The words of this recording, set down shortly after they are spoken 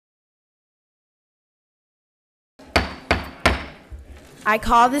I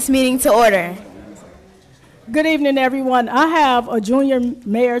call this meeting to order. Good evening, everyone. I have a junior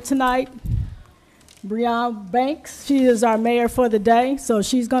mayor tonight, Breanne Banks. She is our mayor for the day, so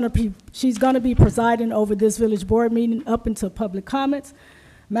she's going to be presiding over this village board meeting up until public comments.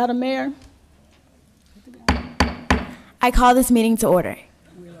 Madam Mayor. I call this meeting to order.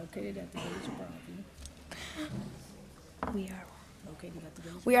 We're located at the village of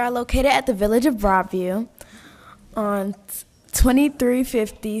Broadview. We are located at the village of Broadview on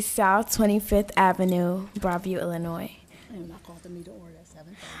 2350 South 25th Avenue, Broadview, Illinois. And I call the meeting to order at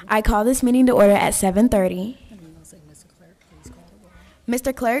 7:30. I call this meeting to order at 7:30. And we're going to say, Mr. Clerk, please call the roll.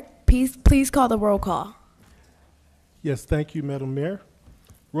 Mr. Clerk, please call the roll call. Yes, thank you, Madam Mayor.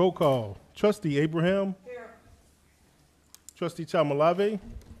 Roll call. Trustee Abraham. Here. Trustee Chamalave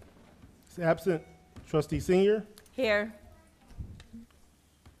is absent. Trustee Senior. Here.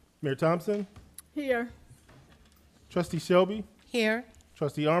 Mayor Thompson. Here. Trustee Shelby. Here.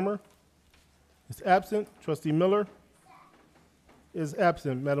 Trustee Armour is absent. Trustee Miller is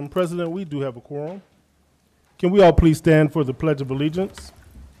absent. Madam President, we do have a quorum. Can we all please stand for the Pledge of Allegiance?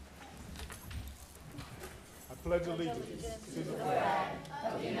 I pledge allegiance to the flag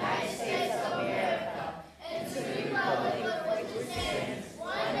of the United States of America and to the republic for which it stands,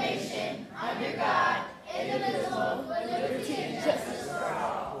 one nation, under God, indivisible, with liberty and justice for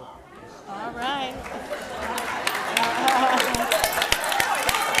all. All right.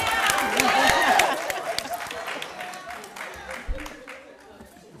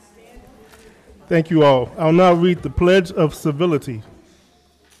 Thank you all. I'll now read the Pledge of Civility.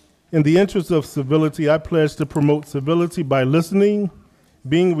 In the interest of civility, I pledge to promote civility by listening,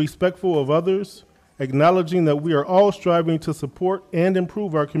 being respectful of others, acknowledging that we are all striving to support and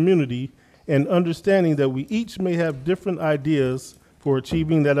improve our community, and understanding that we each may have different ideas for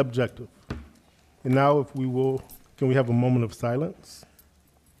achieving that objective. And now, if we will, can we have a moment of silence?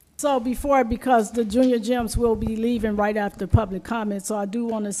 So because the junior gems will be leaving right after public comment, so I do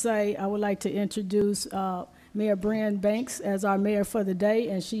want to say I would like to introduce Mayor Breanne Banks as our mayor for the day,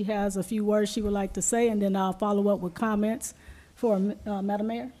 and she has a few words she would like to say, and then I'll follow up with comments for Madam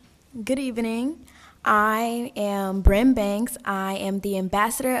Mayor. Good evening. I am Breanne Banks. I am the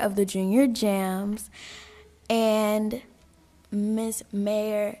ambassador of the Junior Jams, and Ms.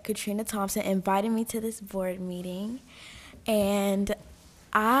 Mayor Katrina Thompson invited me to this board meeting, and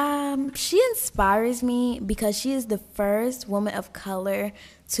she inspires me because she is the first woman of color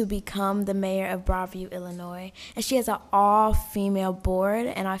to become the mayor of Broadview, Illinois. And she has an all-female board,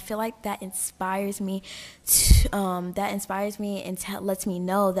 and I feel like that inspires me and lets me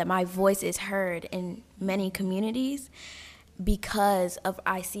know that my voice is heard in many communities because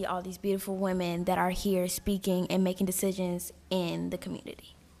I see all these beautiful women that are here speaking and making decisions in the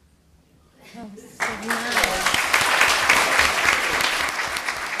community. Oh, so nice.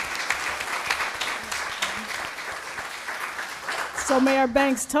 So Mayor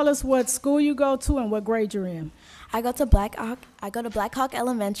Banks, tell us what school you go to and what grade you're in. I go to Black Hawk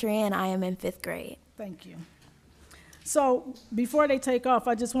Elementary, and I am in 5th grade. Thank you. So before they take off,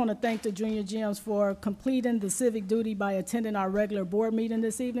 I just want to thank the Junior Gems for completing the civic duty by attending our regular board meeting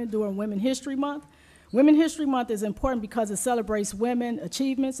this evening during Women History Month. Women History Month is important because it celebrates women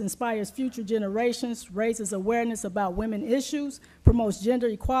achievements, inspires future generations, raises awareness about women issues, promotes gender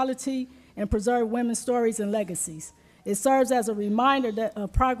equality, and preserves women's stories and legacies. It serves as a reminder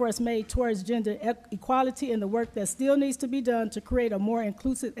of progress made towards gender equality and the work that still needs to be done to create a more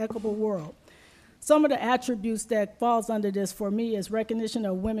inclusive, equitable world. Some of the attributes that falls under this for me is recognition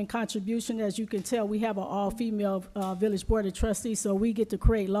of women contribution. As you can tell, we have an all-female village board of trustees, so we get to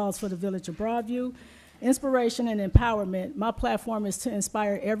create laws for the village of Broadview. Inspiration and empowerment. My platform is to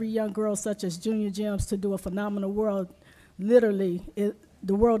inspire every young girl, such as Junior Gems, to do a phenomenal world. Literally,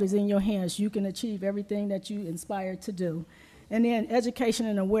 the world is in your hands. You can achieve everything that you inspire to do. And then education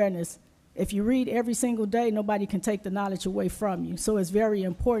and awareness. If you read every single day, nobody can take the knowledge away from you. So it's very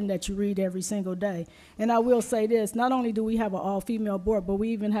important that you read every single day. And I will say this, not only do we have an all-female board, but we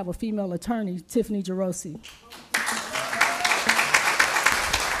even have a female attorney, Tiffany Gerosi.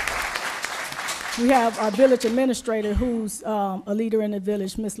 We have our village administrator, who's a leader in the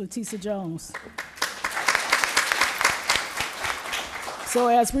village, Miss Letisa Jones. So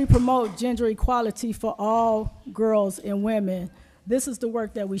as we promote gender equality for all girls and women, this is the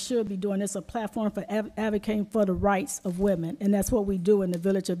work that we should be doing. It's a platform for advocating for the rights of women, and that's what we do in the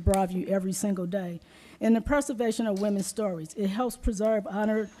village of Broadview every single day. And the preservation of women's stories. It helps preserve,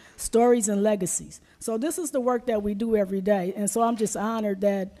 honor stories and legacies. So this is the work that we do every day, and so I'm just honored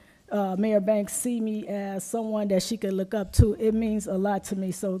that Mayor Banks see me as someone that she could look up to. It means a lot to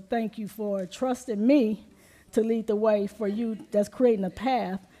me, so thank you for trusting me to lead the way for you, that's creating a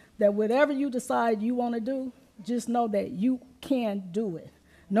path that whatever you decide you want to do, just know that you can do it.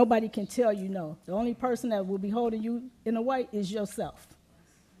 Nobody can tell you no. The only person that will be holding you in the way is yourself.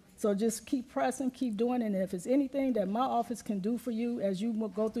 So just keep pressing, keep doing it. And if it's anything that my office can do for you as you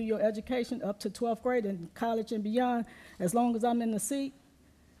go through your education up to 12th grade and college and beyond, as long as I'm in the seat,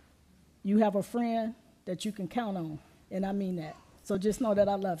 you have a friend that you can count on. And I mean that. So just know that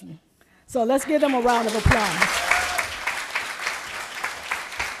I love you. So let's give them a round of applause.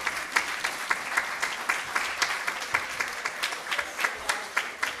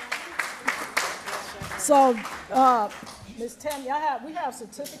 So, Ms. Tammy, we have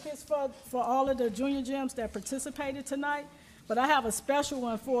certificates for all of the junior gyms that participated tonight, but I have a special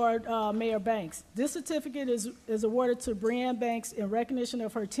one for Mayor Banks. This certificate is awarded to Brianne Banks in recognition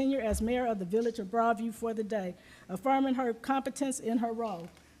of her tenure as mayor of the Village of Broadview for the day, affirming her competence in her role.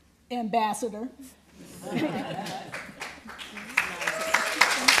 Ambassador.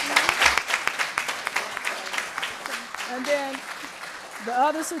 And then the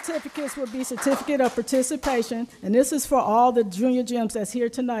other certificates would be certificate of participation, and this is for all the junior gyms that's here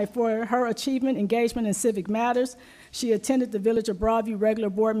tonight for her achievement, engagement in civic matters. She attended the Village of Broadview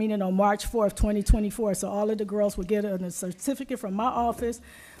regular board meeting on March 4th, 2024, so all of the girls will get a certificate from my office.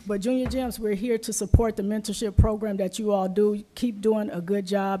 But junior gyms, we're here to support the mentorship program that you all do. Keep doing a good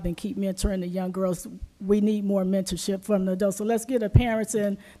job and keep mentoring the young girls. We need more mentorship from the adults. So let's give the parents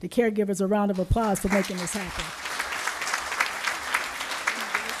and the caregivers a round of applause for making this happen.